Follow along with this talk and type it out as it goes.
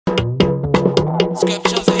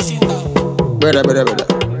Bredda.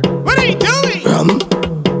 What are you doing? Rum,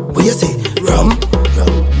 what you say? Rum,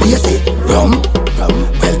 what you say? Rum.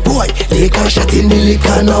 Well boy, take a shot in the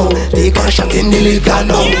liquor now. Take a shot in the liquor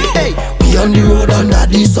now. Hey, we on the road under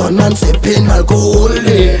the sun and sipping alcohol.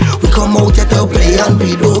 Hey, we come out here to play and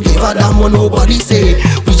we don't give a damn what nobody say.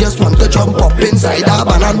 We just want to jump up inside a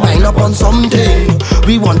van and wind up on something.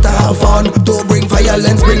 We want to have fun, don't bring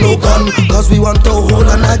violence, bring no gun. Cause we want to hold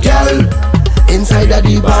on a girl inside of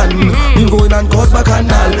the van. We going and cause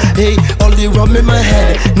bacchanal. Hey, all the rum in my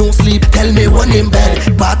head, no sleep, tell me one in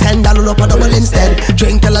bed. Bartender roll up a double instead.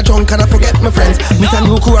 Drink till I drunk and I forget my friends. Meet a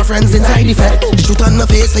new crew of friends inside the fed. The truth on my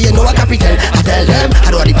face so you know I can pretend. I tell them I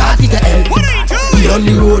don't want the party to end. We on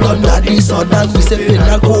the road under the sun and we sipping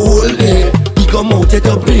alcohol. Hey, we come out here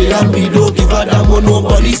to play and we don't give a damn what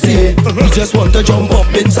nobody say. We just want to jump up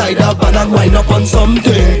inside a van and wind up on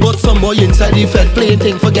something. But some boy inside the fed playing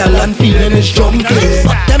thing for gal and feeling is drunk.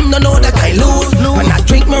 But them don't know that I lose. When I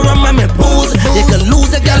drink my rum and my booze, you can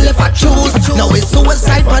lose a girl if I choose. Now it's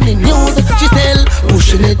suicide on the news. She still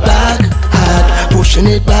pushing it back hard, pushing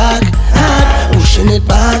it back hard, pushing it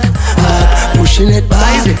back hard, pushing it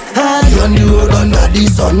back hard. We on the road under the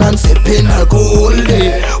sun and sipping alcohol.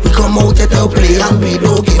 Day, we come out here to play and we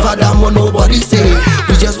don't give a damn what nobody say.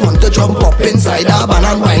 We just want to jump up inside a van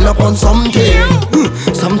and wind up on something.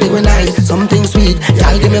 Something we nice, something sweet.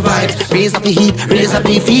 Y'all give me vibes, raise up the heat, raise up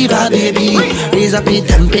the fever, baby. Raise up the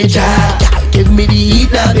temperature, y'all give me the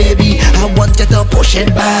heat now, baby. I want you to push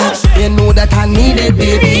it back. You know that I need it,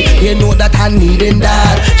 baby. You know that I need it,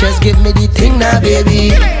 that. Just give me the thing now,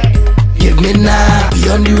 baby. Give me now. We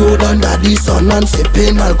on the road under the sun and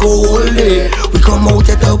sipping alcohol. Day, we come out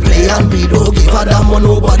here to play and we don't give a damn what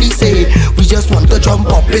nobody say. We just want to jump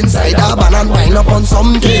up inside a van and wind up on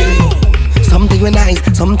something. Something we nice,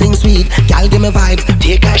 something sweet. Y'all give me vibes.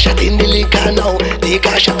 Take a shot in the liquor now. Take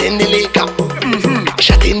a shot in the liquor.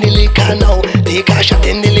 Shot in the liquor now. Take a shot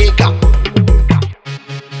in the liquor.